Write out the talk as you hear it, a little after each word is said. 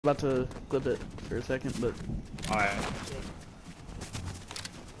About to clip it for a second, but alright.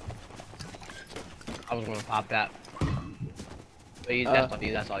 I was gonna pop that. But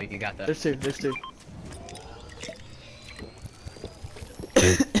that's all you got that. there's two.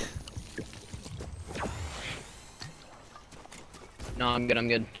 No, I'm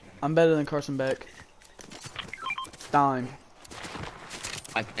good. I'm better than Carson Beck. Dime.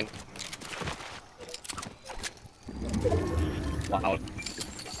 I think. Wow.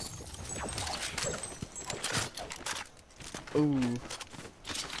 Ooh.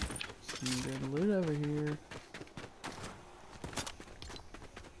 Some good loot over here.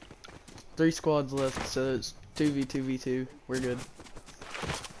 3 squads left, so it's 2v2v2. We're good.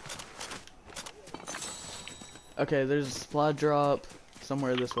 Okay, there's a supply drop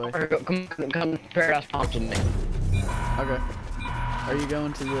somewhere this way. Come Paradise Palms with me. Okay. Are you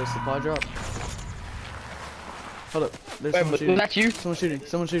going to the supply drop? Hold up. There's Wait, someone shooting. was that you? Someone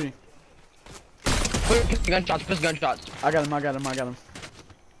shooting. Push gunshots. I got him.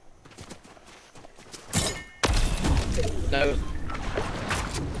 No.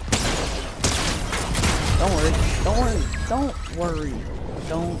 Don't worry.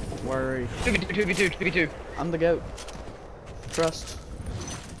 2v2. I'm the GOAT. Trust.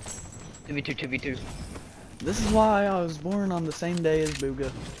 2v2. This is why I was born on the same day as Booga.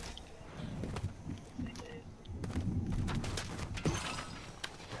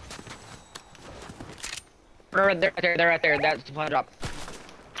 They're right there. That's the supply drop.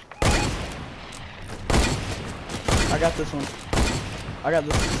 I got this one. I got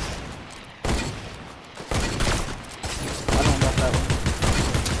this one. I don't got that one.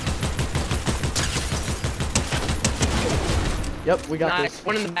 Yep, we got Nice. this.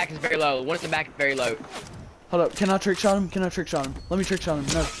 One in the back is very low. Hold up, can I trick shot him? Let me trick shot him.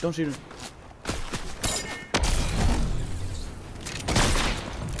 No, don't shoot him.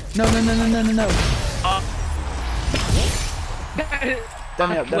 No.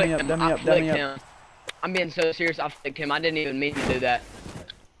 Dummy up. I'm being so serious, I flicked him. I didn't even mean to do that.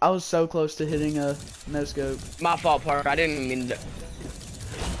 I was so close to hitting a no scope. My fault, Parker. I didn't mean to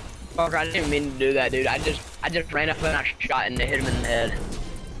do that, dude. I just ran up and I shot and hit him in the head.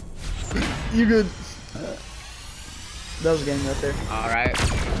 You good? That was a game right there. Alright.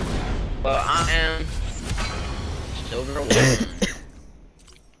 Well, I am silver 1.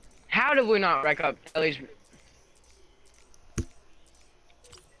 How did we not rack up at least?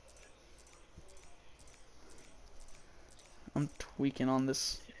 I'm tweaking on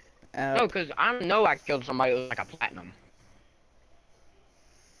this app. No, because I know I killed somebody with like a platinum.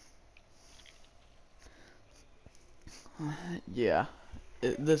 Yeah.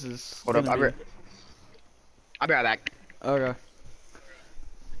 This is. Hold up, I'll be right back. Okay.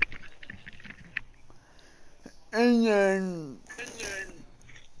 And then.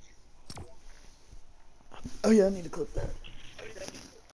 Oh yeah, I need to clip that.